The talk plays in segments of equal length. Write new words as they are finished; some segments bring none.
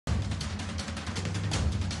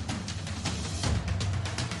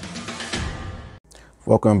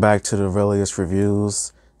Welcome back to the Relius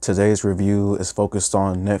Reviews. Today's review is focused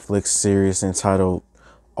on Netflix series entitled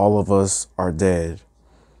All of Us Are Dead.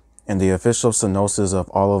 And the official synopsis of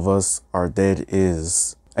All of Us Are Dead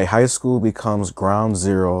is: a high school becomes ground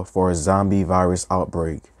zero for a zombie virus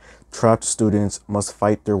outbreak. Trapped students must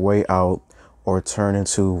fight their way out or turn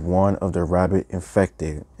into one of the rabid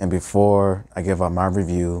infected. And before I give out my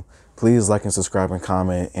review, please like and subscribe and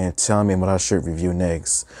comment and tell me what I should review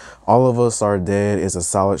next. All of Us Are Dead is a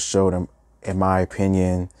solid show in my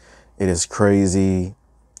opinion. It is crazy,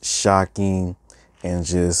 shocking, and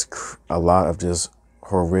just a lot of just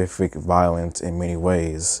horrific violence in many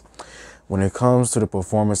ways. When it comes to the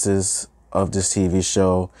performances of this TV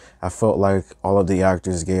show, I felt like all of the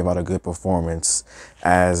actors gave out a good performance,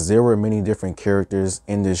 as there were many different characters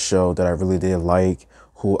in this show that I really did like,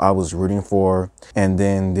 who I was rooting for. And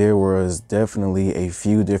then there was definitely a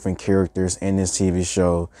few different characters in this TV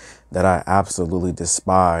show that I absolutely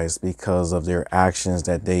despised because of their actions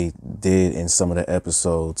that they did in some of the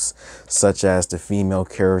episodes, such as the female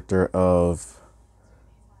character of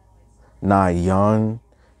Na Yeon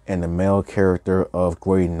and the male character of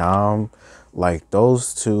Gui Nam. Like,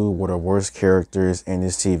 those two were the worst characters in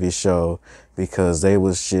this TV show because they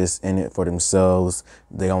was just in it for themselves.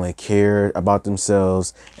 They only cared about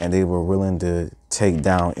themselves and they were willing to take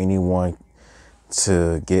down anyone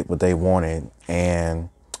to get what they wanted. And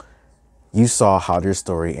you saw how their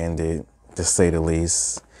story ended, to say the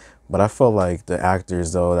least. But I felt like the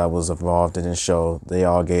actors, though, that was involved in the show, they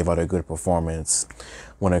all gave out a good performance.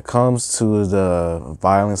 When it comes to the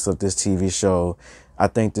violence of this TV show, I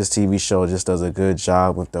think this TV show just does a good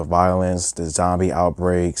job with the violence, the zombie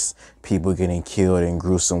outbreaks, people getting killed in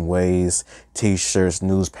gruesome ways, t-shirts,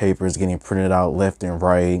 newspapers getting printed out left and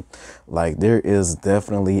right. Like, there is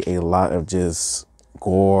definitely a lot of just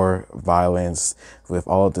gore, violence, with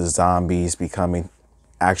all of the zombies becoming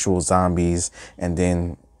actual zombies and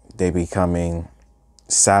then they becoming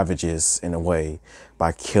savages in a way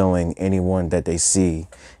by killing anyone that they see.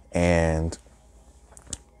 And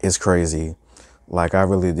it's crazy. Like, I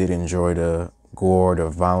really did enjoy the gore, the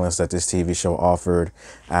violence that this TV show offered,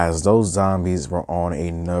 as those zombies were on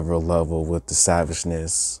another level with the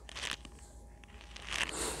savageness.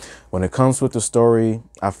 When it comes with the story,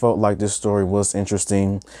 I felt like this story was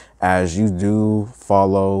interesting, as you do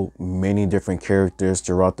follow many different characters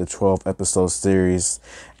throughout the 12 episode series,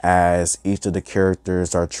 as each of the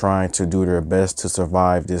characters are trying to do their best to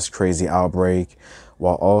survive this crazy outbreak,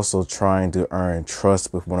 while also trying to earn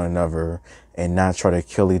trust with one another and not try to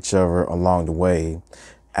kill each other along the way,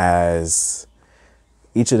 as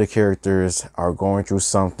each of the characters are going through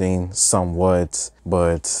something somewhat,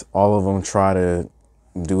 but all of them try to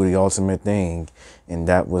do the ultimate thing, and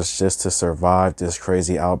that was just to survive this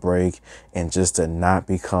crazy outbreak and just to not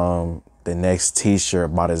become the next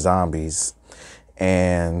t-shirt by the zombies.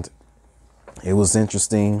 And it was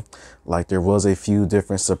interesting. Like, there was a few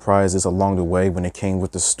different surprises along the way when it came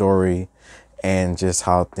with the story, and just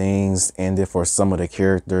how things ended for some of the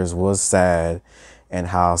characters was sad, and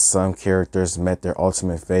how some characters met their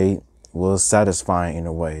ultimate fate was satisfying in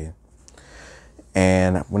a way.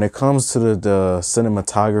 And when it comes to the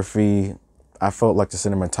cinematography, I felt like the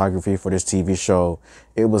cinematography for this TV show,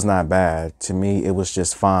 it was not bad. To me, it was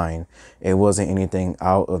just fine. It wasn't anything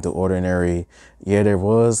out of the ordinary. Yeah, there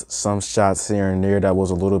was some shots here and there that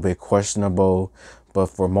was a little bit questionable, but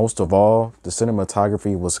for most of all, the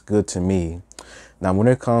cinematography was good to me. Now, when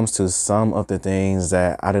it comes to some of the things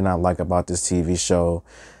that I did not like about this TV show,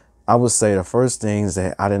 I would say the first things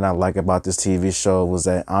that I did not like about this TV show was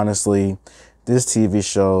that, honestly, this TV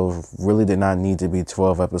show really did not need to be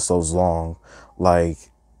 12 episodes long. Like,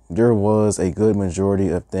 there was a good majority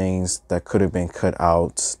of things that could have been cut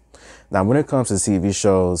out. Now, when it comes to TV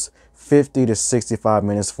shows, 50 to 65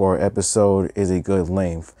 minutes for an episode is a good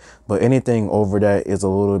length, but anything over that is a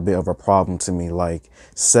little bit of a problem to me. Like,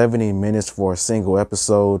 70 minutes for a single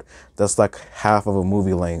episode, that's like half of a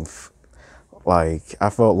movie length. Like,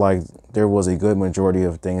 I felt like there was a good majority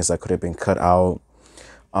of things that could have been cut out.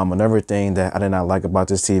 Another thing that I did not like about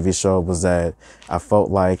this TV show was that I felt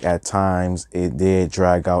like at times it did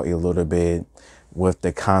drag out a little bit with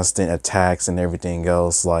the constant attacks and everything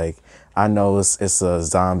else. Like, I know it's a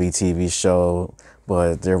zombie TV show,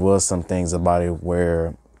 but there was some things about it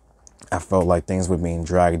where I felt like things were being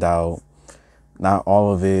dragged out. Not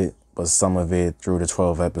all of it, but some of it through the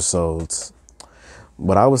 12 episodes.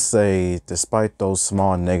 But I would say, despite those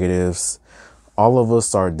small negatives, All of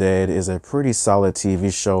Us Are Dead is a pretty solid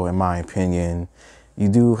TV show in my opinion. You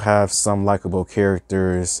do have some likable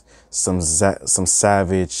characters, some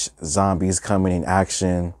savage zombies coming in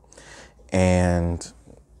action, and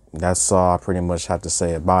That's all I pretty much have to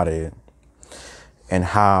say about it. And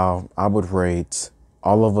how I would rate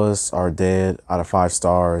All of Us Are Dead out of 5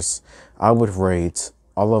 stars. I would rate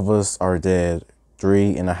All of Us Are Dead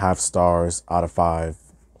 3.5 stars out of 5.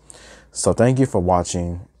 So thank you for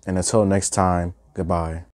watching, and until next time, goodbye.